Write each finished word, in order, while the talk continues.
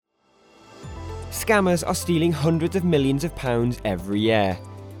Scammers are stealing hundreds of millions of pounds every year.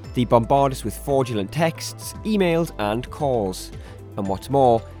 They bombard us with fraudulent texts, emails and calls. And what's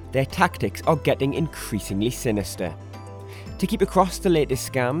more, their tactics are getting increasingly sinister. To keep across the latest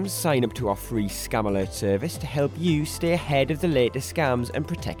scams, sign up to our free Scam Alert service to help you stay ahead of the latest scams and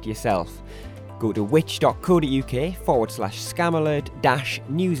protect yourself. Go to which.co.uk/scam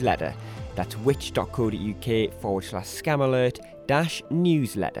alert-newsletter. That's which.co.uk/scam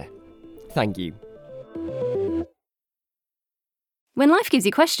alert-newsletter. Thank you. When life gives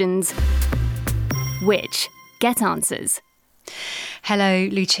you questions, Which? Get answers. Hello,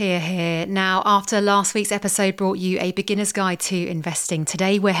 Lucia here. Now, after last week's episode brought you a beginner's guide to investing,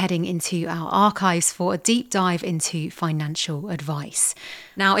 today we're heading into our archives for a deep dive into financial advice.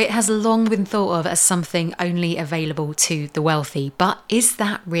 Now, it has long been thought of as something only available to the wealthy, but is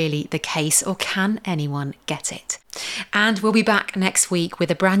that really the case, or can anyone get it? And we'll be back next week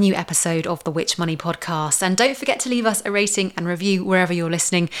with a brand new episode of the Which Money podcast. And don't forget to leave us a rating and review wherever you're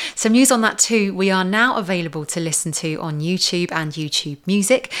listening. Some news on that too. We are now available to listen to on YouTube and YouTube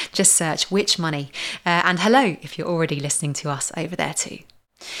Music. Just search Which Money. And hello if you're already listening to us over there too.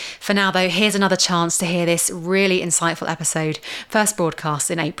 For now though, here's another chance to hear this really insightful episode, first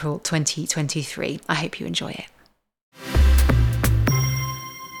broadcast in April 2023. I hope you enjoy it.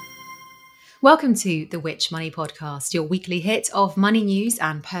 Welcome to the Which Money podcast, your weekly hit of money news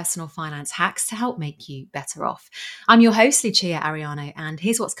and personal finance hacks to help make you better off. I'm your host, Lucia Ariano, and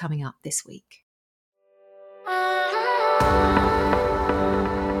here's what's coming up this week.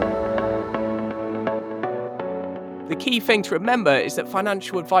 The key thing to remember is that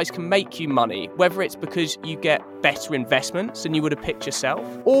financial advice can make you money, whether it's because you get better investments than you would have picked yourself,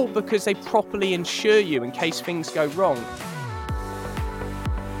 or because they properly insure you in case things go wrong.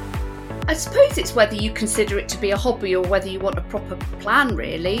 I suppose it's whether you consider it to be a hobby or whether you want a proper plan,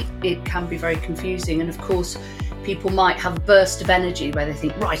 really. It can be very confusing. And of course, people might have a burst of energy where they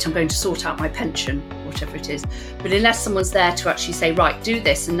think, right, I'm going to sort out my pension, whatever it is. But unless someone's there to actually say, right, do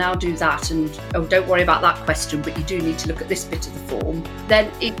this and now do that, and oh, don't worry about that question, but you do need to look at this bit of the form, then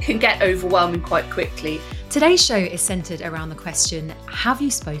it can get overwhelming quite quickly. Today's show is centred around the question, have you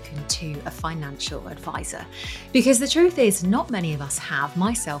spoken to a financial advisor? Because the truth is, not many of us have,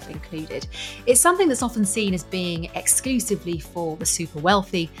 myself included. It's something that's often seen as being exclusively for the super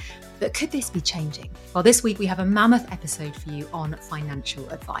wealthy. But could this be changing? Well, this week we have a mammoth episode for you on financial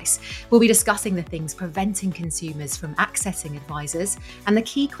advice. We'll be discussing the things preventing consumers from accessing advisors and the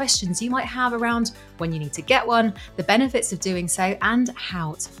key questions you might have around when you need to get one, the benefits of doing so, and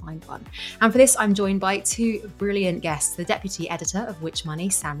how to find one. And for this, I'm joined by two brilliant guests, the Deputy Editor of Which Money,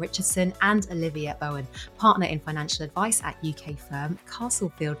 Sam Richardson, and Olivia Bowen, Partner in Financial Advice at UK firm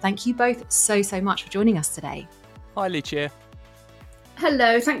Castlefield. Thank you both so much for joining us today. Hi, Lucia.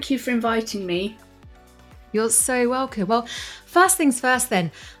 Hello, thank you for inviting me. You're so welcome. Well, first things first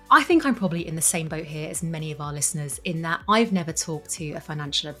then, I think I'm probably in the same boat here as many of our listeners in that I've never talked to a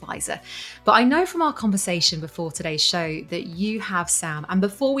financial advisor. But I know from our conversation before today's show that you have, Sam, and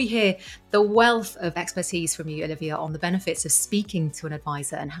before we hear the wealth of expertise from you, Olivia, on the benefits of speaking to an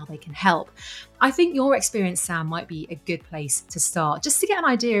advisor and how they can help, I think your experience, Sam, might be a good place to start, just to get an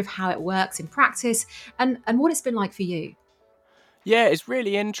idea of how it works in practice and what it's been like for you. Yeah, it's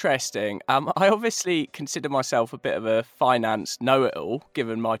really interesting. I obviously consider myself a bit of a finance know-it-all,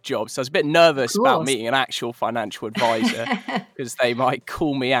 given my job. So I was a bit nervous about meeting an actual financial advisor because they might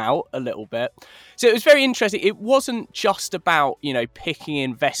call me out a little bit. So it was very interesting. It wasn't just about, picking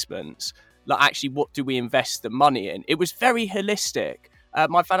investments, like actually what do we invest the money in? It was very holistic.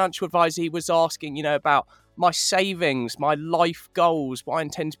 My financial advisor, he was asking, about my savings, my life goals, what I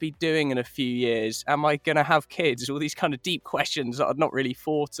intend to be doing in a few years. Am I going to have kids? All these kind of deep questions that I'd not really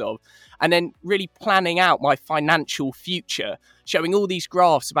thought of. And then really planning out my financial future, showing all these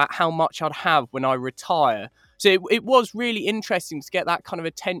graphs about how much I'd have when I retire. So it was really interesting to get that kind of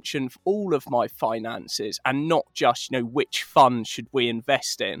attention for all of my finances and not just, which fund should we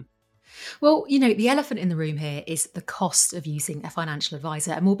invest in. Well, the elephant in the room here is the cost of using a financial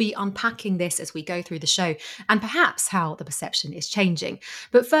advisor, and we'll be unpacking this as we go through the show and perhaps how the perception is changing.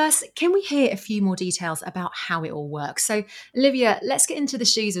 But first, can we hear a few more details about how it all works? So, Olivia, let's get into the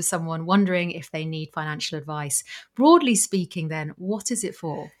shoes of someone wondering if they need financial advice. Broadly speaking, then, what is it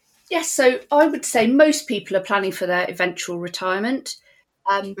for? Yes, so I would say most people are planning for their eventual retirement,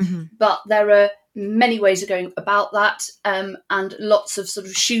 but there are many ways of going about that, and lots of sort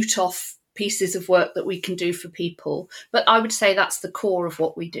of shoot-off pieces of work that we can do for people. But I would say that's the core of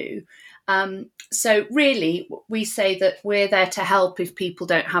what we do. So really, we say that we're there to help if people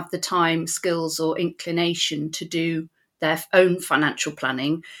don't have the time, skills or inclination to do their own financial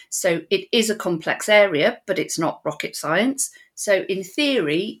planning. So it is a complex area, but it's not rocket science. So in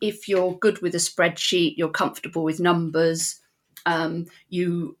theory, if you're good with a spreadsheet, you're comfortable with numbers,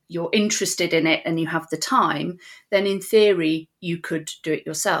 you're interested in it and you have the time, then in theory, you could do it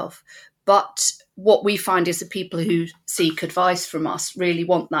yourself. But what we find is the people who seek advice from us really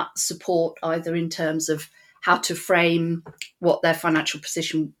want that support, either in terms of how to frame what their financial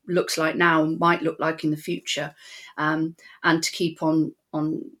position looks like now and might look like in the future, and to keep on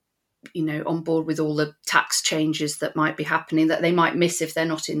board with all the tax changes that might be happening that they might miss if they're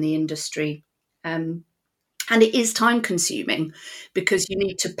not in the industry. And it is time consuming because you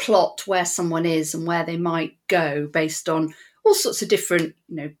need to plot where someone is and where they might go based on all sorts of different,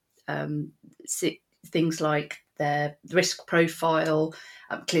 things like their risk profile,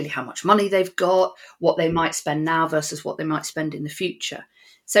 clearly how much money they've got, what they might spend now versus what they might spend in the future.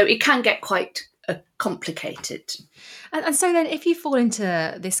 So it can get quite complicated. And so then if you fall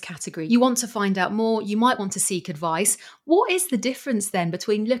into this category, you want to find out more, you might want to seek advice. What is the difference then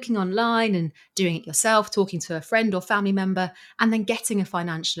between looking online and doing it yourself, talking to a friend or family member, and then getting a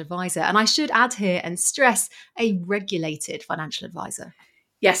financial advisor? And I should add here and stress a regulated financial advisor.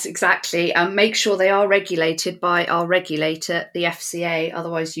 Yes, exactly. And make sure they are regulated by our regulator, the FCA.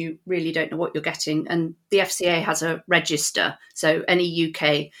 Otherwise, you really don't know what you're getting. And the FCA has a register. So any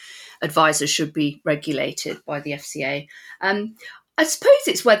UK advisors should be regulated by the FCA. I suppose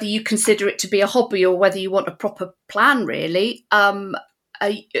it's whether you consider it to be a hobby or whether you want a proper plan, really.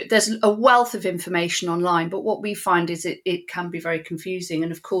 There's a wealth of information online, but what we find is it can be very confusing.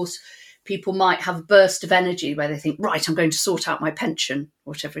 And of course, people might have a burst of energy where they think, right, I'm going to sort out my pension,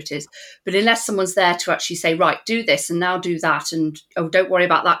 or whatever it is. But unless someone's there to actually say, right, do this and now do that, and oh, don't worry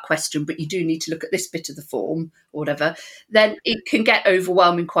about that question, but you do need to look at this bit of the form or whatever, then it can get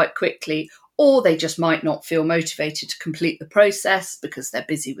overwhelming quite quickly. Or they just might not feel motivated to complete the process because they're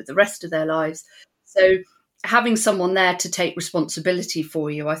busy with the rest of their lives. So having someone there to take responsibility for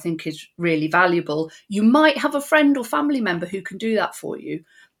you, I think, is really valuable. You might have a friend or family member who can do that for you,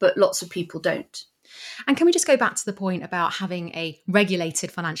 but lots of people don't. And can we just go back to the point about having a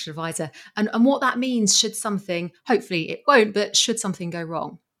regulated financial advisor and what that means should something, hopefully it won't, but should something go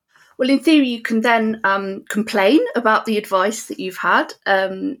wrong? Well, in theory, you can then complain about the advice that you've had.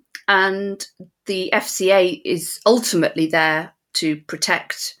 And the FCA is ultimately there to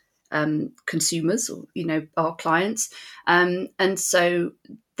protect consumers, or our clients, and so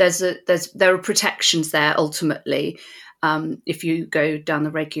there are protections there ultimately. If you go down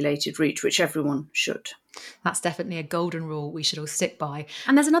the regulated route, which everyone should. That's definitely a golden rule we should all stick by.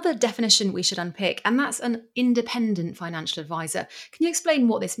 And there's another definition we should unpick, and that's an independent financial advisor. Can you explain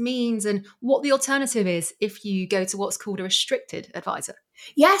what this means and what the alternative is if you go to what's called a restricted advisor?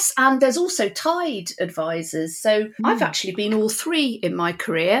 Yes, and there's also tied advisors. So I've actually been all three in my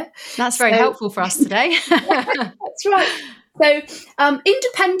career. That's very helpful for us today. That's right. So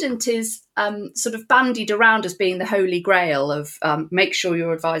independent is sort of bandied around as being the holy grail of make sure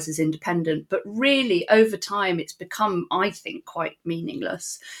your advisor's independent. But really, over time, it's become, I think, quite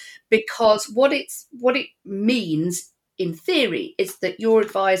meaningless, because what it means in theory is that your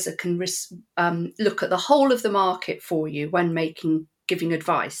advisor can look at the whole of the market for you when giving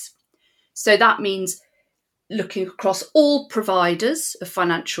advice. So that means looking across all providers of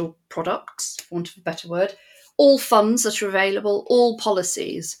financial products, for want of a better word, all funds that are available, all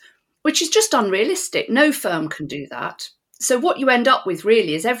policies, which is just unrealistic. No firm can do that. So what you end up with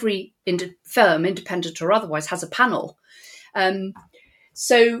really is every firm, independent or otherwise, has a panel.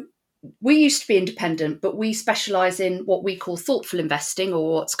 So we used to be independent, but we specialise in what we call thoughtful investing,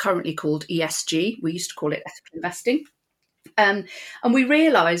 or what's currently called ESG. We used to call it ethical investing. And we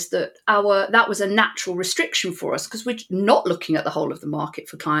realised that that was a natural restriction for us, because we're not looking at the whole of the market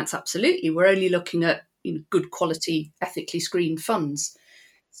for clients. Absolutely. We're only looking at good quality, ethically screened funds.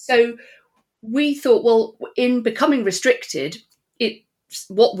 So we thought, well, in becoming restricted, it's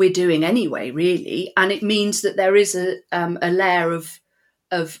what we're doing anyway, really. And it means that there is a layer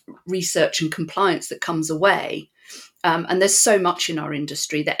of research and compliance that comes away. And there's so much in our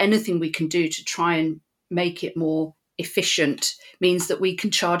industry that anything we can do to try and make it more efficient means that we can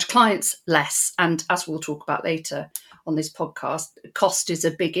charge clients less. And as we'll talk about later on this podcast, cost is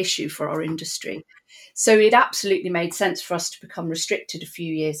a big issue for our industry. So it absolutely made sense for us to become restricted a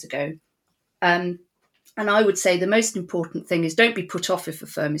few years ago. And I would say the most important thing is don't be put off if a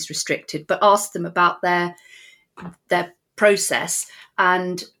firm is restricted, but ask them about their process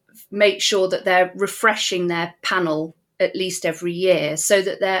and make sure that they're refreshing their panel at least every year so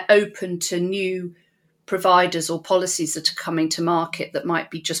that they're open to new providers or policies that are coming to market that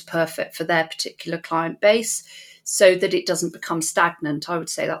might be just perfect for their particular client base. so that it doesn't become stagnant. I would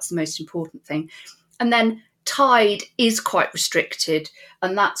say that's the most important thing. And then tied is quite restricted,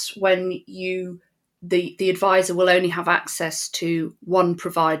 and that's when the advisor will only have access to one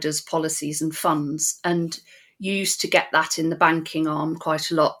provider's policies and funds. And you used to get that in the banking arm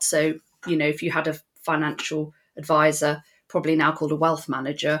quite a lot. So, if you had a financial advisor, probably now called a wealth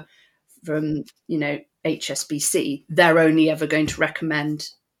manager, from, HSBC, they're only ever going to recommend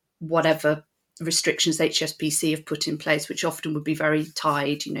whatever restrictions HSBC have put in place, which often would be very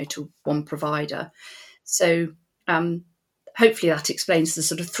tied, to one provider. So hopefully that explains the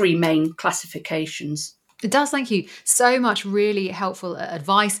sort of three main classifications. It does. Thank you so much. Really helpful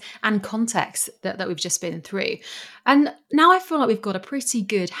advice and context that we've just been through. And now I feel like we've got a pretty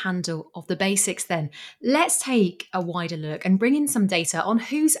good handle of the basics then. Let's take a wider look and bring in some data on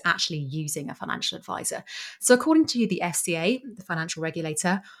who's actually using a financial advisor. So according to the FCA, the financial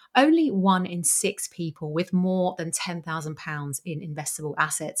regulator, only 1 in 6 people with more than £10,000 in investable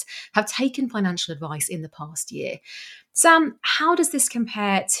assets have taken financial advice in the past year. Sam, how does this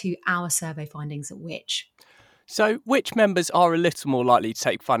compare to our survey findings at Which? So Which members are a little more likely to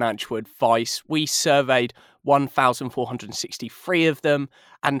take financial advice? We surveyed 1,463 of them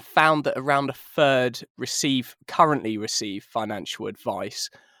and found that around a third currently receive financial advice.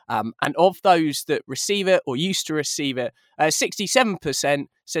 And of those that receive it or used to receive it, 67%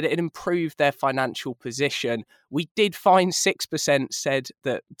 said it had improved their financial position. We did find 6% said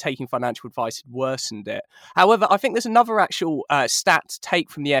that taking financial advice had worsened it. However, I think there's another actual stat to take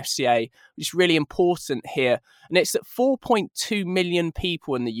from the FCA, which is really important here. And it's that 4.2 million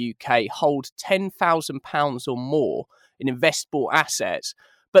people in the UK hold £10,000 or more in investable assets,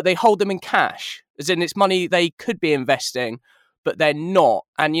 but they hold them in cash, as in it's money they could be investing, but they're not.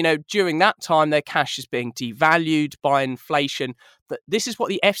 And, during that time, their cash is being devalued by inflation. But this is what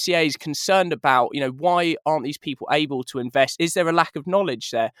the FCA is concerned about. Why aren't these people able to invest? Is there a lack of knowledge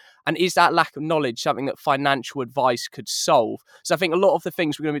there? And is that lack of knowledge something that financial advice could solve? So I think a lot of the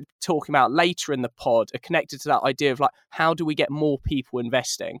things we're going to be talking about later in the pod are connected to that idea of how do we get more people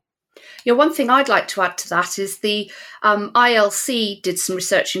investing? Yeah, one thing I'd like to add to that is the ILC did some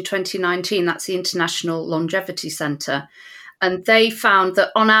research in 2019. That's the International Longevity Centre. And they found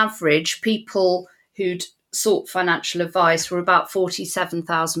that on average, people who'd sought financial advice were about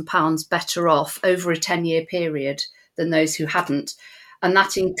 £47,000 better off over a 10-year period than those who hadn't. And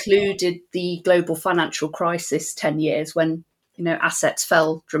that included the global financial crisis 10 years when, assets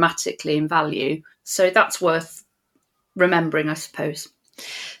fell dramatically in value. So that's worth remembering, I suppose.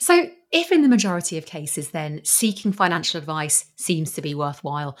 So if in the majority of cases then seeking financial advice seems to be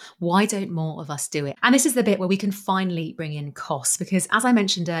worthwhile, why don't more of us do it? And this is the bit where we can finally bring in costs, because as I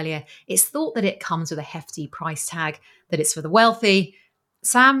mentioned earlier, it's thought that it comes with a hefty price tag, that it's for the wealthy.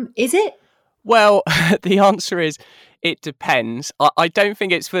 Sam, is it? Well, the answer is it depends. I don't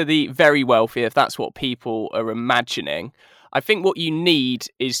think it's for the very wealthy, if that's what people are imagining. I think what you need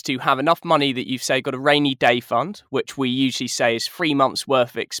is to have enough money that you've, say, got a rainy day fund, which we usually say is 3 months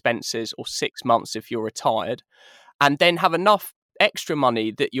worth of expenses or 6 months if you're retired, and then have enough extra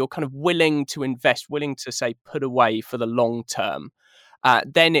money that you're kind of willing to invest, willing to, say, put away for the long term.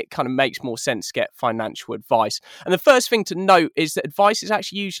 Then it kind of makes more sense to get financial advice. And the first thing to note is that advice is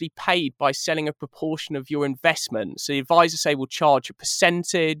actually usually paid by selling a proportion of your investment. So the advisor, say, will charge a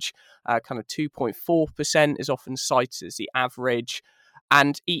percentage, kind of 2.4% is often cited as the average.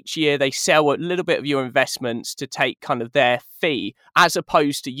 And each year they sell a little bit of your investments to take kind of their fee, as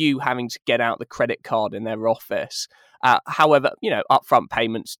opposed to you having to get out the credit card in their office. However, upfront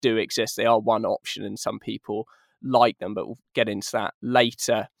payments do exist. They are one option, and some people like them, but we'll get into that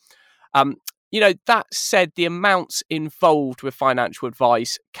later. That said, the amounts involved with financial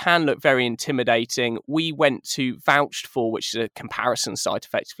advice can look very intimidating. We went to Vouched For, which is a comparison site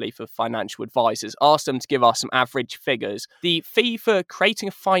effectively for financial advisors, asked them to give us some average figures. The fee for creating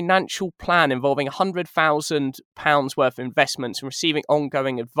a financial plan involving £100,000 worth of investments and receiving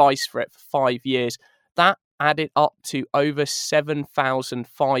ongoing advice for it for 5 years, that added up to over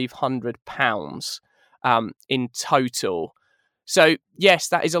 £7,500 in total. So yes,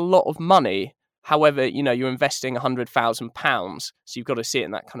 that is a lot of money. However, you're investing £100,000, so you've got to see it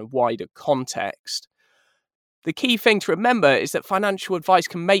in that kind of wider context. The key thing to remember is that financial advice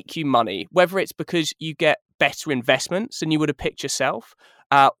can make you money, whether it's because you get better investments than you would have picked yourself,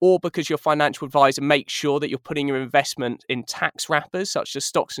 or because your financial advisor makes sure that you're putting your investment in tax wrappers, such as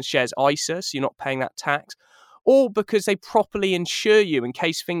stocks and shares ISA, so you're not paying that tax, or because they properly insure you in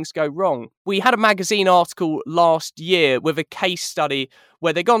case things go wrong. We had a magazine article last year with a case study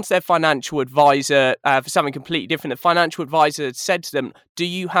where they'd gone to their financial advisor for something completely different. The financial advisor had said to them, do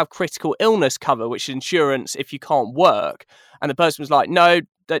you have critical illness cover, which is insurance if you can't work? And the person was like, no,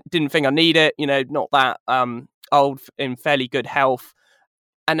 didn't think I need it, not that old, in fairly good health.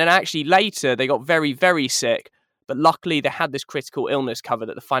 And then actually later they got very, very sick. But luckily, they had this critical illness cover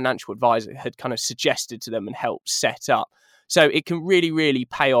that the financial advisor had kind of suggested to them and helped set up. So it can really, really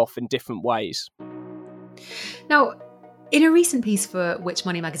pay off in different ways. Now, in a recent piece for Which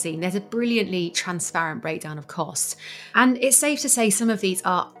Money magazine, there's a brilliantly transparent breakdown of costs. And it's safe to say some of these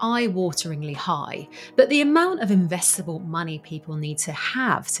are eye-wateringly high. But the amount of investable money people need to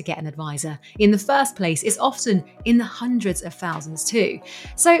have to get an advisor in the first place is often in the hundreds of thousands too.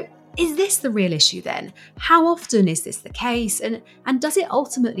 So is this the real issue then? How often is this the case? And does it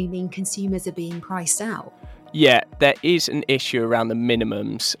ultimately mean consumers are being priced out? Yeah, there is an issue around the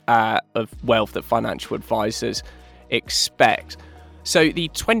minimums of wealth that financial advisors expect. So the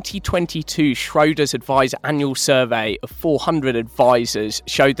 2022 Schroders Advisor annual survey of 400 advisors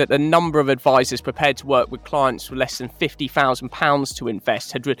showed that the number of advisors prepared to work with clients with less than £50,000 to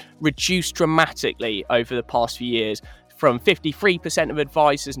invest had reduced dramatically over the past few years, from 53% of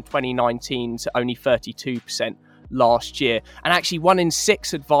advisors in 2019 to only 32% last year. And actually 1 in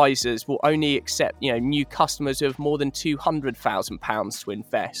 6 advisors will only accept, new customers who have more than £200,000 to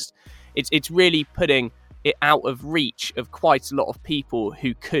invest. It's really putting it out of reach of quite a lot of people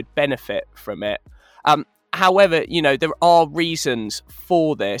who could benefit from it. However, there are reasons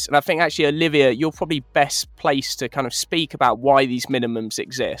for this. And I think actually, Olivia, you're probably best placed to kind of speak about why these minimums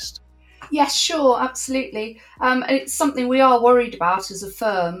exist. Yes, sure, absolutely. And it's something we are worried about as a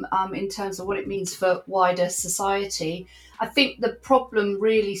firm in terms of what it means for wider society. I think the problem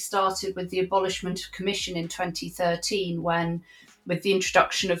really started with the abolishment of commission in 2013 when, with the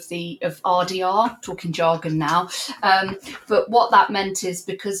introduction of RDR, talking jargon now. But what that meant is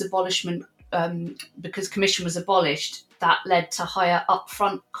because commission was abolished, that led to higher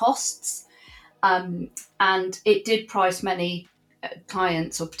upfront costs. And it did price many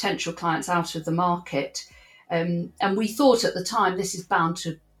clients or potential clients out of the market. And we thought at the time this is bound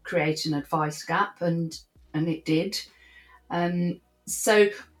to create an advice gap, and it did. So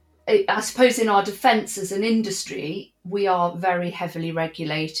I suppose in our defence as an industry, we are very heavily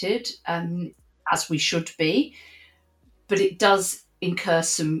regulated, as we should be, but it does incur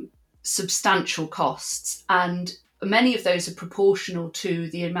some substantial costs, and many of those are proportional to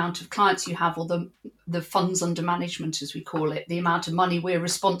the amount of clients you have, or the funds under management, as we call it, the amount of money we're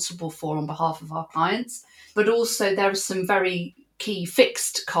responsible for on behalf of our clients. But also there are some very key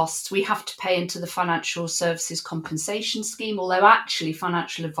fixed costs we have to pay into the Financial Services Compensation Scheme, although actually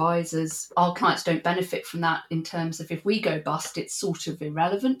financial advisors, our clients don't benefit from that in terms of if we go bust, it's sort of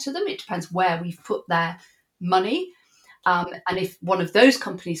irrelevant to them. It depends where we've put their money. And if one of those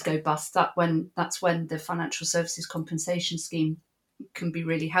companies go bust, that's when the Financial Services Compensation Scheme can be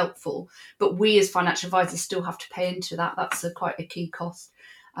really helpful. But we as financial advisors still have to pay into that. That's quite a key cost.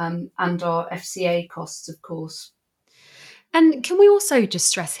 And our FCA costs, of course. And can we also just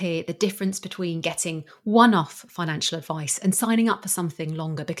stress here the difference between getting one-off financial advice and signing up for something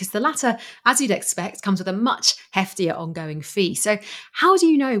longer? Because the latter, as you'd expect, comes with a much heftier ongoing fee. So how do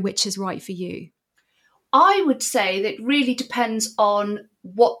you know which is right for you? I would say that it really depends on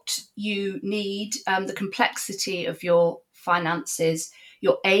what you need, the complexity of your finances,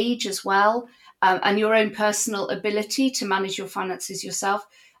 your age as well, and your own personal ability to manage your finances yourself.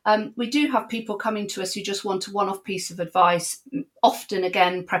 We do have people coming to us who just want a one-off piece of advice, often,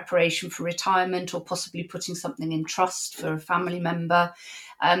 again, preparation for retirement or possibly putting something in trust for a family member.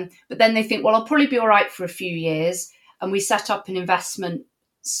 But then they think, well, I'll probably be all right for a few years. And we set up an investment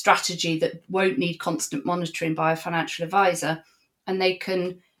strategy that won't need constant monitoring by a financial advisor, and they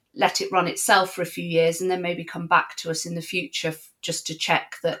can let it run itself for a few years and then maybe come back to us in the future just to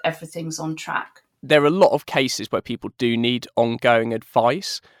check that everything's on track. There are a lot of cases where people do need ongoing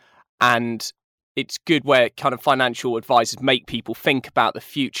advice, and it's good where kind of financial advisors make people think about the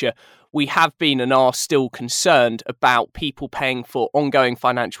future. We have been and are still concerned about people paying for ongoing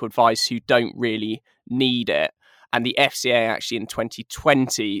financial advice who don't really need it. And the FCA actually in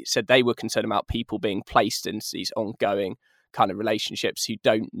 2020 said they were concerned about people being placed into these ongoing kind of relationships who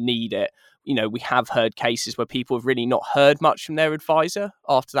don't need it. We have heard cases where people have really not heard much from their advisor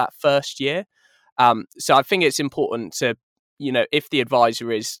after that first year. So I think it's important to, if the advisor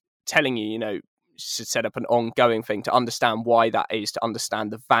is telling you, to set up an ongoing thing, to understand why that is, to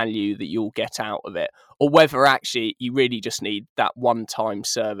understand the value that you'll get out of it, or whether actually you really just need that one-time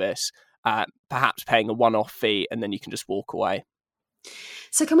service perhaps paying a one-off fee, and then you can just walk away.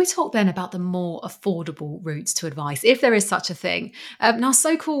 So can we talk then about the more affordable routes to advice, if there is such a thing? Now,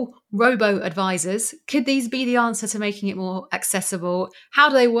 so-called robo-advisors, could these be the answer to making it more accessible? How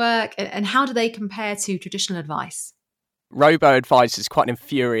do they work, and how do they compare to traditional advice? Robo-advisor is quite an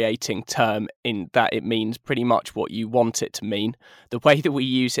infuriating term in that it means pretty much what you want it to mean. The way that we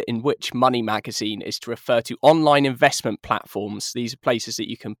use it in Which Money magazine is to refer to online investment platforms. These are places that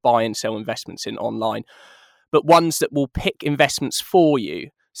you can buy and sell investments in online, but ones that will pick investments for you.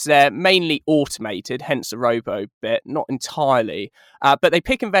 So they're mainly automated, hence the robo bit, not entirely. But they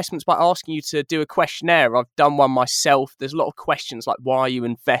pick investments by asking you to do a questionnaire. I've done one myself. There's a lot of questions like, why are you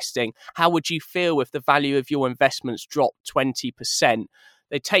investing? How would you feel if the value of your investments dropped 20%?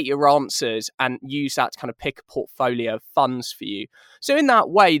 They take your answers and use that to kind of pick a portfolio of funds for you. So in that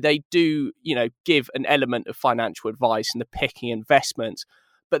way, they do, give an element of financial advice in the picking investments,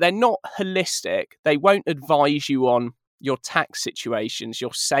 but they're not holistic. They won't advise you on your tax situations,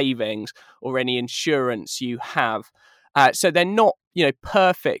 your savings, or any insurance you have. So they're not,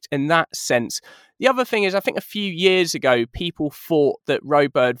 perfect in that sense. The other thing is, I think a few years ago, people thought that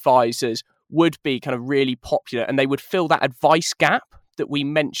robo-advisors would be kind of really popular and they would fill that advice gap that we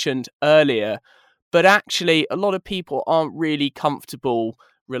mentioned earlier. But actually, a lot of people aren't really comfortable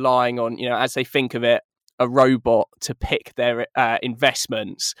relying on, as they think of it, a robot to pick their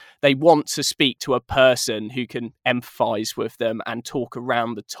investments. They want to speak to a person who can empathize with them and talk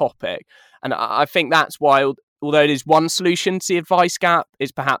around the topic. And I think that's why, although it is one solution to the advice gap,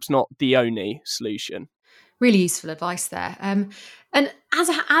 it's perhaps not the only solution. Really useful advice there. And as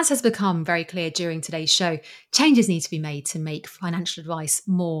has become very clear during today's show, changes need to be made to make financial advice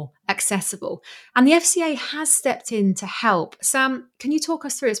more accessible. And the FCA has stepped in to help. Sam, can you talk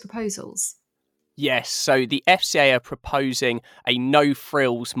us through its proposals? Yes, so the FCA are proposing a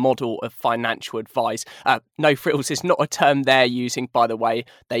no-frills model of financial advice. No-frills is not a term they're using, by the way.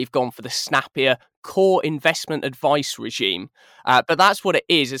 They've gone for the snappier core investment advice regime. But that's what it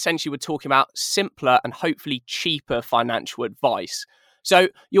is. Essentially, we're talking about simpler and hopefully cheaper financial advice. So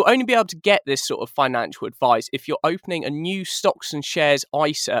you'll only be able to get this sort of financial advice if you're opening a new stocks and shares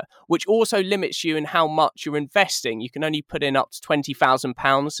ISA, which also limits you in how much you're investing. You can only put in up to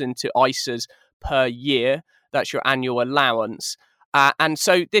 £20,000 into ISAs per year. That's your annual allowance. And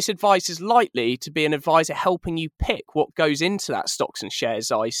so this advice is likely to be an advisor helping you pick what goes into that stocks and shares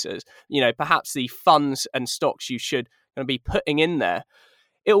ISAs, perhaps the funds and stocks you should be putting in there.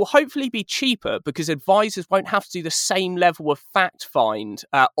 It will hopefully be cheaper because advisors won't have to do the same level of fact find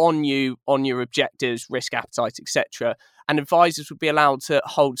on you, on your objectives, risk appetite, etc. And advisors would be allowed to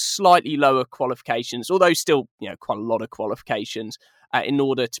hold slightly lower qualifications, although still, quite a lot of qualifications in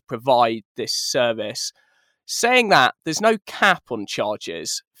order to provide this service. Saying that, there's no cap on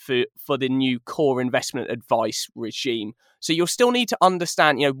charges for the new core investment advice regime. So you'll still need to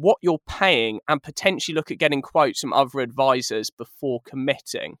understand, what you're paying and potentially look at getting quotes from other advisors before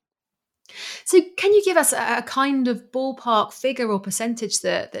committing. So can you give us a kind of ballpark figure or percentage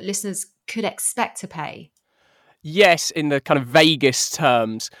that listeners could expect to pay? Yes, in the kind of vaguest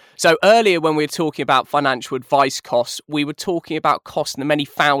terms. So earlier when we were talking about financial advice costs, we were talking about costs in the many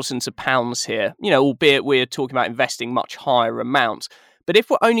thousands of pounds here, albeit we're talking about investing much higher amounts. But if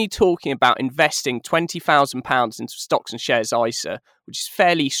we're only talking about investing £20,000 into stocks and shares ISA, which is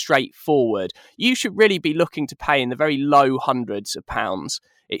fairly straightforward, you should really be looking to pay in the very low hundreds of pounds.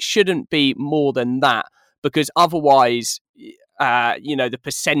 It shouldn't be more than that, because otherwise, the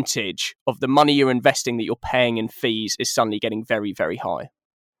percentage of the money you're investing that you're paying in fees is suddenly getting very, very high.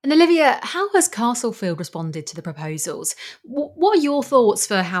 And Olivia, how has Castlefield responded to the proposals? What are your thoughts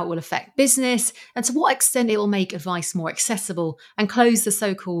for how it will affect business, and to what extent it will make advice more accessible and close the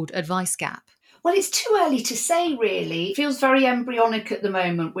so-called advice gap? Well, it's too early to say, really. It feels very embryonic at the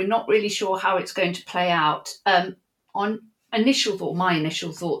moment. We're not really sure how it's going to play out. My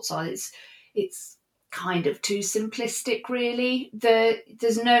initial thoughts are it's kind of too simplistic, really.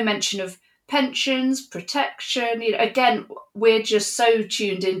 There's no mention of pensions, protection. Again, we're just so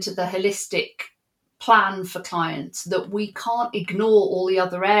tuned into the holistic plan for clients that we can't ignore all the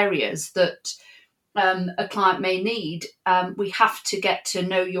other areas that a client may need. We have to get to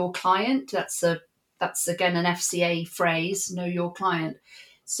know your client. That's again an FCA phrase, know your client.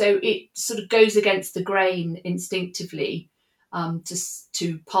 So it sort of goes against the grain instinctively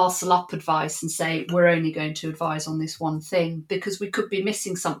to parcel up advice and say we're only going to advise on this one thing, because we could be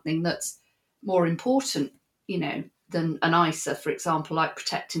missing something that's more important, than an ISA, for example, like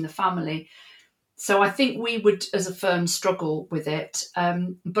protecting the family. So I think we would, as a firm, struggle with it.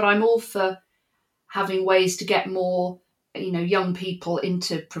 But I'm all for having ways to get more young people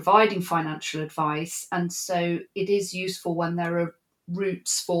into providing financial advice. And so it is useful when there are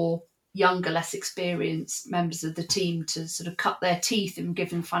routes for younger, less experienced members of the team to sort of cut their teeth in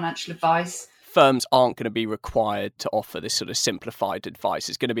giving financial advice. Firms aren't going to be required to offer this sort of simplified advice.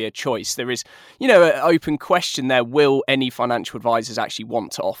 It's going to be a choice. There is, an open question there. Will any financial advisors actually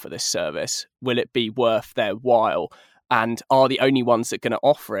want to offer this service? Will it be worth their while? And are the only ones that are going to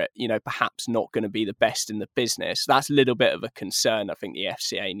offer it, perhaps not going to be the best in the business? That's a little bit of a concern I think the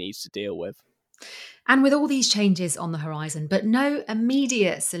FCA needs to deal with. And with all these changes on the horizon, but no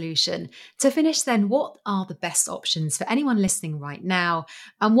immediate solution, to finish then, what are the best options for anyone listening right now?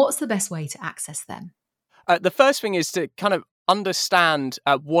 And what's the best way to access them? The first thing is to kind of understand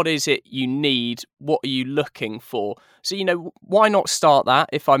what is it you need, what are you looking for. So, why not start that?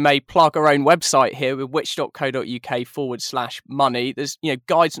 If I may plug our own website here with which.co.uk/money, there's,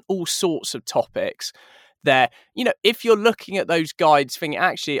 guides on all sorts of topics there. If you're looking at those guides thinking,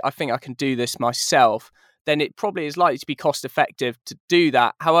 actually, I think I can do this myself, then it probably is likely to be cost effective to do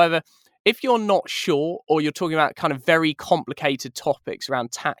that. However, if you're not sure, or you're talking about kind of very complicated topics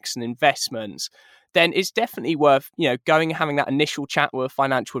around tax and investments, then it's definitely worth, going and having that initial chat with a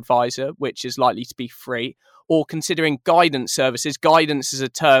financial advisor, which is likely to be free, or considering guidance services. Guidance is a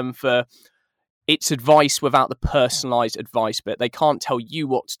term for it's advice without the personalised advice bit. They can't tell you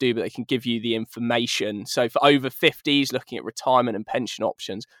what to do, but they can give you the information. So for over 50s, looking at retirement and pension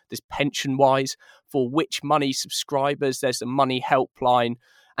options, there's PensionWise. For Which Money subscribers, there's the Money Helpline.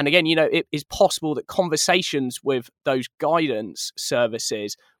 And again, it is possible that conversations with those guidance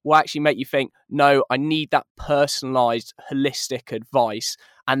services will actually make you think, no, I need that personalised, holistic advice.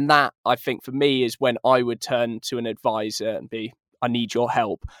 And that, I think, for me, is when I would turn to an advisor and be, I need your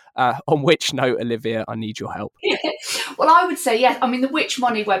help. On which note, Olivia, I need your help. Well, I would say, yes. I mean, the Which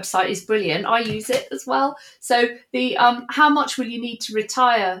Money website is brilliant. I use it as well. So the how much will you need to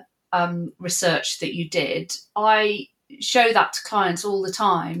retire research that you did, I show that to clients all the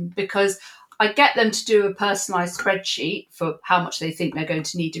time, because I get them to do a personalised spreadsheet for how much they think they're going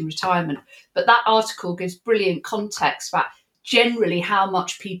to need in retirement. But that article gives brilliant context about generally how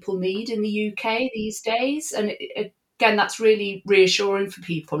much people need in the UK these days. And again, that's really reassuring for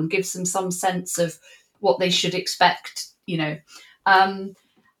people and gives them some sense of what they should expect,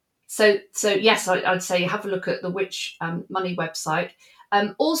 So yes, I'd say have a look at the Which Money website.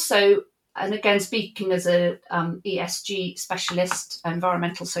 Also, and again, speaking as a ESG specialist,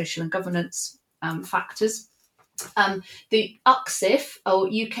 environmental, social and governance factors, the UCSIF, or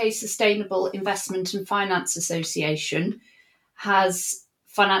UK Sustainable Investment and Finance Association, has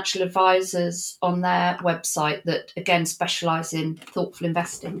financial advisors on their website that, again, specialise in thoughtful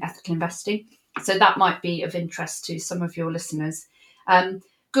investing, ethical investing. So that might be of interest to some of your listeners.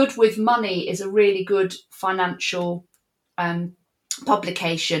 Good With Money is a really good financial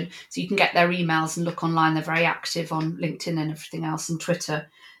publication. So you can get their emails and look online. They're very active on LinkedIn and everything else, and Twitter.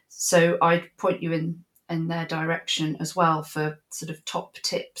 So I'd point you in their direction as well for sort of top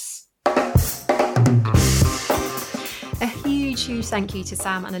tips. A huge thank you to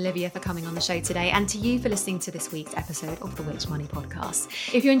Sam and Olivia for coming on the show today, and to you for listening to this week's episode of the Which Money podcast.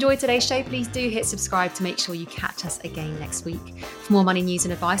 If you enjoyed today's show, please do hit subscribe to make sure you catch us again next week. For more money news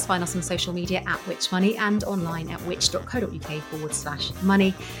and advice, find us on social media at Which Money and online at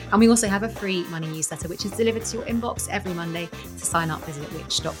which.co.uk/money. And we also have a free money newsletter, which is delivered to your inbox every Monday. To sign up, visit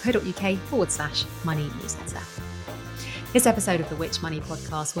which.co.uk/money newsletter. This episode of the Which Money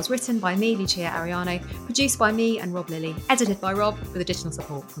podcast was written by me, Lucia Ariano, produced by me and Rob Lilly, edited by Rob, with additional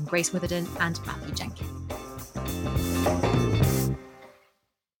support from Grace Witherden and Matthew Jenkins.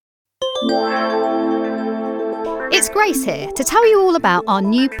 It's Grace here to tell you all about our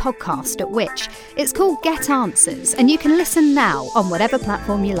new podcast at Which. It's called Get Answers, and you can listen now on whatever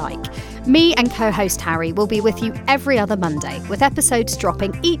platform you like. Me and co-host Harry will be with you every other Monday, with episodes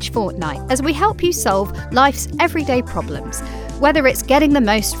dropping each fortnight as we help you solve life's everyday problems. Whether it's getting the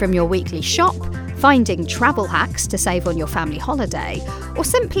most from your weekly shop, finding travel hacks to save on your family holiday, or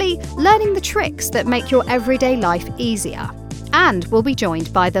simply learning the tricks that make your everyday life easier. And we'll be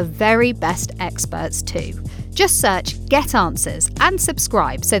joined by the very best experts too. Just search Get Answers and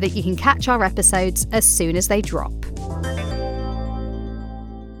subscribe so that you can catch our episodes as soon as they drop.